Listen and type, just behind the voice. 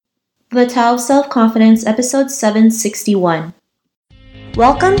The Tao of Self-Confidence, episode 761.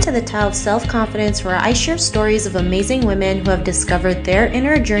 Welcome to the Tao of Self-Confidence, where I share stories of amazing women who have discovered their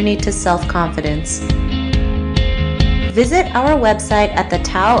inner journey to self-confidence. Visit our website at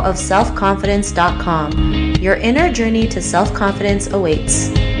thetaoofselfconfidence.com. Your inner journey to self-confidence awaits.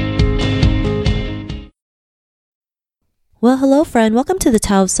 Well, hello friend. Welcome to the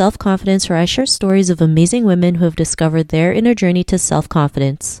Tao of Self-Confidence, where I share stories of amazing women who have discovered their inner journey to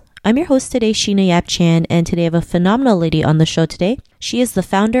self-confidence. I'm your host today, Sheena Yap Chan, and today I have a phenomenal lady on the show today. She is the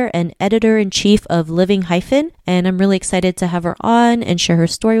founder and editor-in-chief of Living Hyphen, and I'm really excited to have her on and share her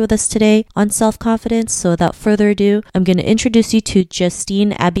story with us today on self-confidence. So without further ado, I'm going to introduce you to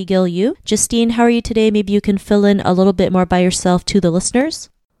Justine Abigail Yu. Justine, how are you today? Maybe you can fill in a little bit more by yourself to the listeners.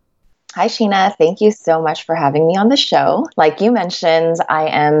 Hi, Sheena. Thank you so much for having me on the show. Like you mentioned, I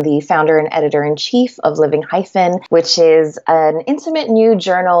am the founder and editor-in-chief of Living Hyphen, which is an intimate new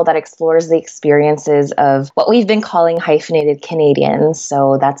journal that explores the experiences of what we've been calling hyphenated Canadians.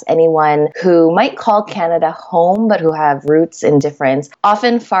 So that's anyone who might call Canada home, but who have roots in different,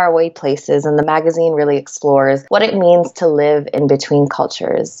 often faraway places. And the magazine really explores what it means to live in between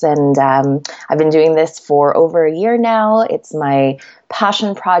cultures. And I've been doing this for over a year now. It's my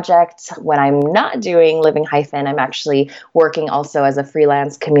passion project. When I'm not doing Living Hyphen, I'm actually working also as a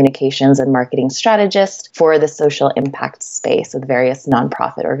freelance communications and marketing strategist for the social impact space with various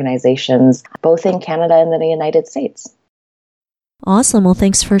nonprofit organizations, both in Canada and the United States. Awesome. Well,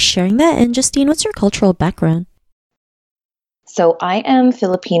 thanks for sharing that. And Justine, what's your cultural background? So I am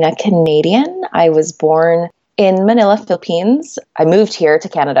Filipina Canadian. I was born in Manila, Philippines. I moved here to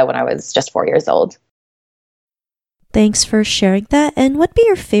Canada when I was just 4 years old. Thanks for sharing that. And what'd be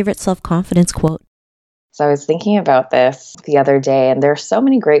your favorite self-confidence quote? So I was thinking about this the other day, and there are so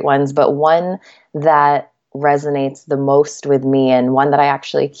many great ones, but one that resonates the most with me and one that I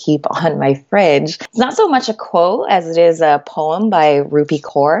actually keep on my fridge. It's not so much a quote as it is a poem by Rupi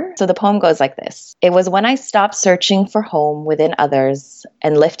Kaur. So the poem goes like this. It was when I stopped searching for home within others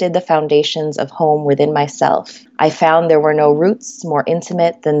and lifted the foundations of home within myself. I found there were no roots more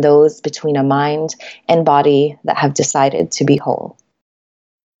intimate than those between a mind and body that have decided to be whole.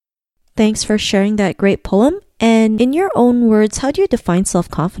 Thanks for sharing that great poem. And in your own words, how do you define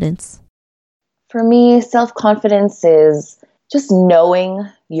self-confidence? For me, self-confidence is just knowing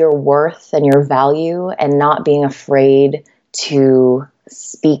your worth and your value and not being afraid to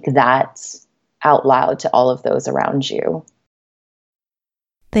speak that out loud to all of those around you.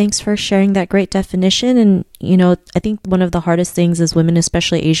 Thanks for sharing that great definition. And, I think one of the hardest things as women,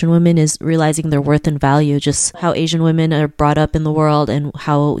 especially Asian women, is realizing their worth and value, just how Asian women are brought up in the world and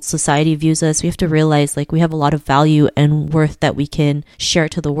how society views us. We have to realize we have a lot of value and worth that we can share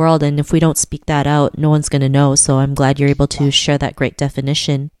to the world. And if we don't speak that out, no one's going to know. So I'm glad you're able to share that great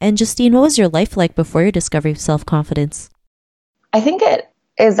definition. And Justine, what was your life like before your discovery of self-confidence? I think it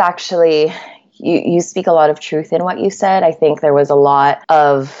is actually... You speak a lot of truth in what you said. I think there was a lot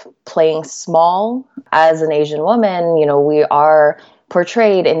of playing small. As an Asian woman, we are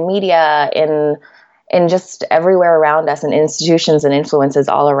portrayed in media, in just everywhere around us, in institutions and influences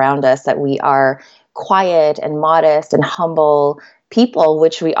all around us, that we are quiet and modest and humble people,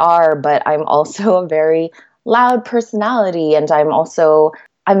 which we are, but I'm also a very loud personality, and I'm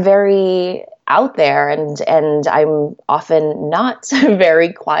very out there, and I'm often not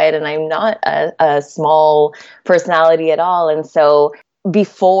very quiet, and I'm not a small personality at all. And so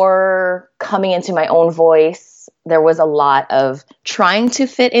before coming into my own voice, there was a lot of trying to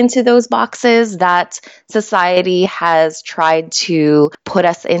fit into those boxes that society has tried to put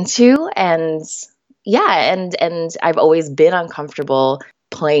us into. And I've always been uncomfortable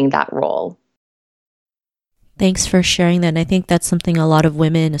playing that role. Thanks for sharing that. And I think that's something a lot of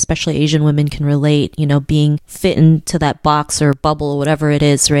women, especially Asian women, can relate, being fit into that box or bubble or whatever it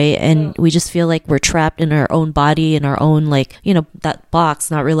is, right? And we just feel like we're trapped in our own body, in our own, that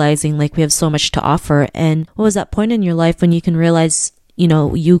box, not realizing we have so much to offer. And what was that point in your life when you can realize,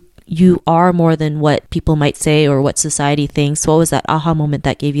 you are more than what people might say or what society thinks? What was that aha moment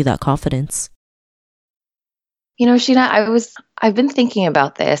that gave you that confidence? Sheena, I've been thinking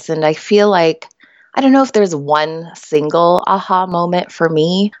about this, and I feel like I don't know if there's one single aha moment for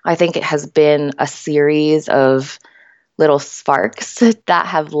me. I think it has been a series of little sparks that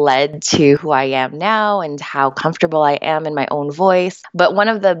have led to who I am now and how comfortable I am in my own voice. But one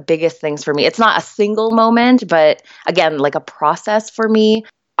of the biggest things for me, it's not a single moment, but again, like a process for me.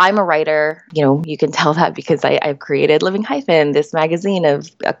 I'm a writer. You can tell that because I've created Living Hyphen, this magazine of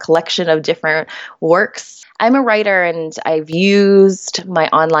a collection of different works. I'm a writer, and I've used my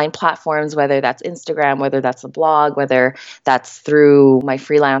online platforms, whether that's Instagram, whether that's a blog, whether that's through my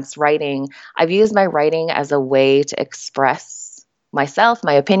freelance writing. I've used my writing as a way to express myself,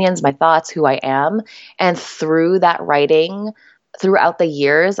 my opinions, my thoughts, who I am. And through that writing, throughout the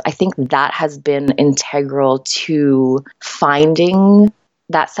years, I think that has been integral to finding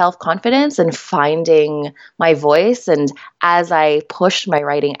that self-confidence and finding my voice. And as I push my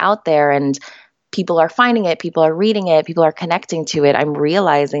writing out there and people are finding it, people are reading it, people are connecting to it, I'm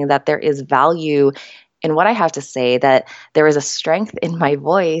realizing that there is value in what I have to say, that there is a strength in my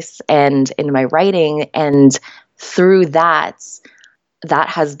voice and in my writing. And through that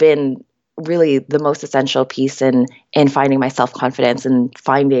has been really the most essential piece in finding my self-confidence and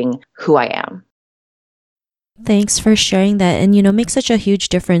finding who I am. Thanks for sharing that. And, makes such a huge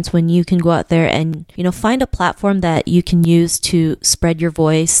difference when you can go out there and, find a platform that you can use to spread your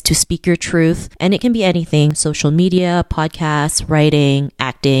voice, to speak your truth. And it can be anything: social media, podcasts, writing,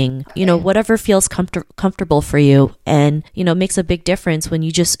 acting, whatever feels comfortable for you. And, makes a big difference when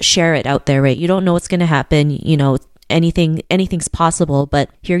you just share it out there, right? You don't know what's going to happen, anything's possible,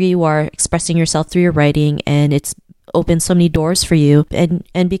 but here you are expressing yourself through your writing, and it's opened so many doors for you.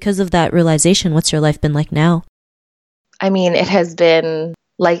 And because of that realization, what's your life been like now? I mean, it has been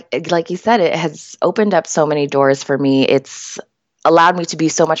like you said, it has opened up so many doors for me. It's allowed me to be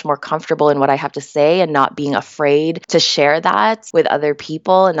so much more comfortable in what I have to say and not being afraid to share that with other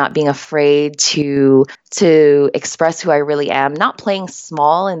people and not being afraid to express who I really am, not playing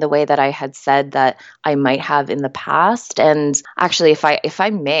small in the way that I had said that I might have in the past. And actually, if I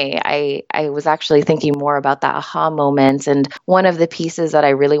may, I was actually thinking more about that aha moment. And one of the pieces that I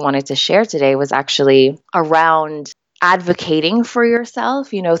really wanted to share today was actually around advocating for yourself.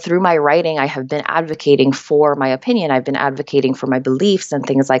 Through my writing, I have been advocating for my opinion. I've been advocating for my beliefs and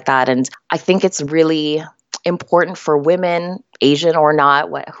things like that. And I think it's really important for women, Asian or not,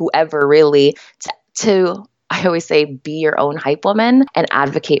 whoever really, to I always say, be your own hype woman and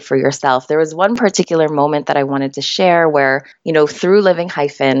advocate for yourself. There was one particular moment that I wanted to share where, through Living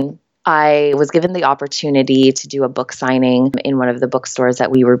Hyphen, I was given the opportunity to do a book signing in one of the bookstores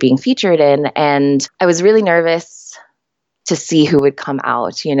that we were being featured in. And I was really nervous to see who would come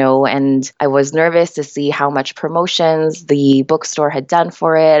out, and I was nervous to see how much promotions the bookstore had done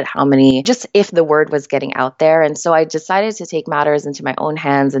for it, just if the word was getting out there. And so I decided to take matters into my own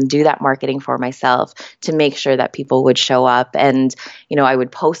hands and do that marketing for myself to make sure that people would show up. And, I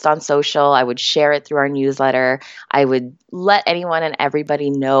would post on social, I would share it through our newsletter, I would let anyone and everybody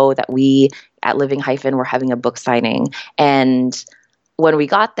know that we at Living Hyphen were having a book signing. And when we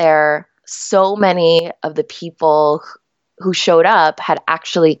got there, so many of the people who showed up had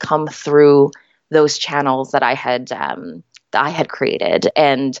actually come through those channels that I had created,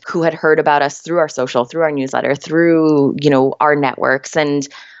 and who had heard about us through our social, through our newsletter, through, our networks. And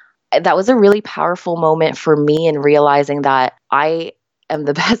that was a really powerful moment for me in realizing that I am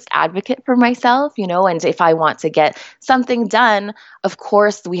the best advocate for myself, and if I want to get something done, of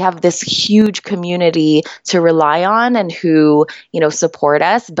course, we have this huge community to rely on and who, support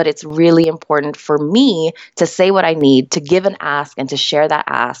us. But it's really important for me to say what I need, to give an ask and to share that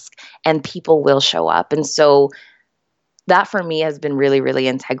ask, and people will show up. And so that for me has been really, really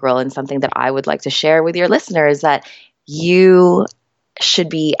integral, and something that I would like to share with your listeners, that you should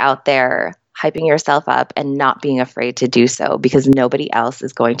be out there hyping yourself up and not being afraid to do so, because nobody else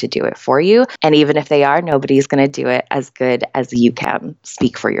is going to do it for you. And even if they are, nobody's going to do it as good as you can.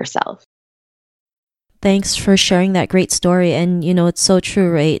 Speak for yourself. Thanks for sharing that great story. And, it's so true,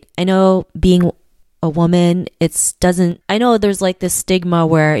 right? I know being a woman, I know there's like this stigma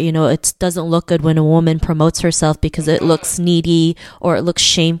where, it doesn't look good when a woman promotes herself because it looks needy or it looks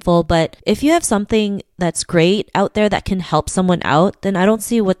shameful. But if you have something that's great out there that can help someone out, then I don't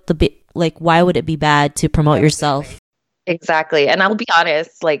see why would it be bad to promote yourself? Exactly. And I'll be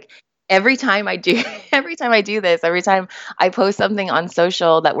honest, every time I do this, every time I post something on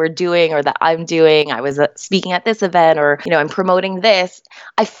social that we're doing or that I'm doing, I was speaking at this event, or, I'm promoting this,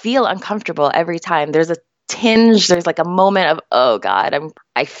 I feel uncomfortable every time. There's a tinge, there's a moment of, oh God,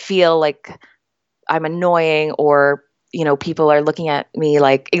 I feel like I'm annoying, or people are looking at me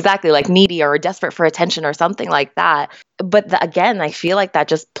exactly like needy or desperate for attention or something like that. But again, I feel like that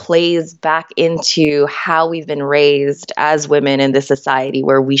just plays back into how we've been raised as women in this society,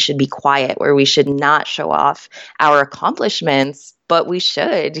 where we should be quiet, where we should not show off our accomplishments, but we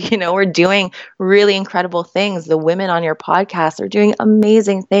should. We're doing really incredible things. The women on your podcast are doing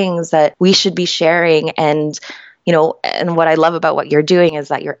amazing things that we should be sharing. And And what I love about what you're doing is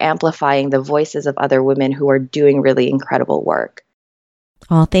that you're amplifying the voices of other women who are doing really incredible work.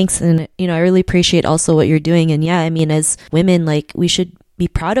 Oh, thanks. And, I really appreciate also what you're doing. And yeah, I mean, as women, like, we should be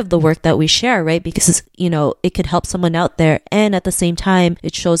proud of the work that we share, right? Because, it could help someone out there. And at the same time,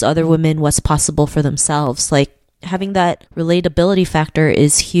 it shows other women what's possible for themselves. Like, having that relatability factor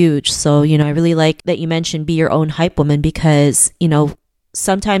is huge. So, I really like that you mentioned be your own hype woman because,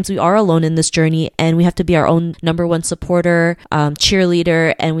 sometimes we are alone in this journey and we have to be our own number one supporter,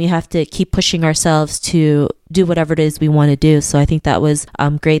 cheerleader, and we have to keep pushing ourselves to do whatever it is we want to do. So I think that was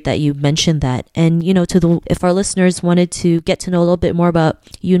great that you mentioned that. And, if our listeners wanted to get to know a little bit more about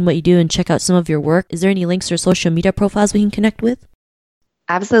you and what you do and check out some of your work, is there any links or social media profiles we can connect with?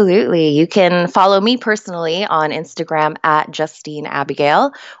 Absolutely. You can follow me personally on Instagram at Justine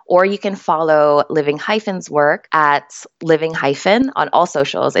Abigail, or you can follow Living Hyphen's work at Living Hyphen on all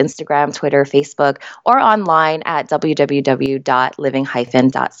socials, Instagram, Twitter, Facebook, or online at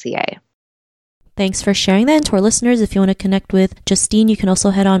www.livinghyphen.ca. Thanks for sharing that. And to our listeners, if you want to connect with Justine, you can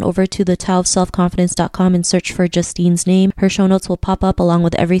also head on over to the taoofselfconfidence.com and search for Justine's name. Her show notes will pop up along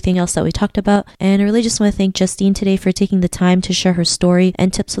with everything else that we talked about. And I really just want to thank Justine today for taking the time to share her story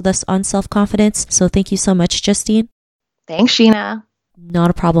and tips with us on self-confidence. So thank you so much, Justine. Thanks, Sheena. Not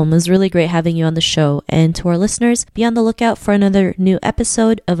a problem. It was really great having you on the show. And to our listeners, be on the lookout for another new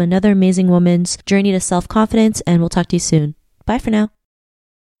episode of another amazing woman's journey to self-confidence. And we'll talk to you soon. Bye for now.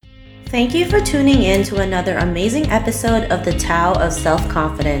 Thank you for tuning in to another amazing episode of the Tao of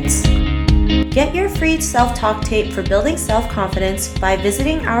Self-Confidence. Get your free self-talk tape for building self-confidence by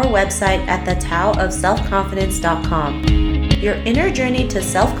visiting our website at thetaoofselfconfidence.com. Your inner journey to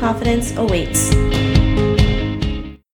self-confidence awaits.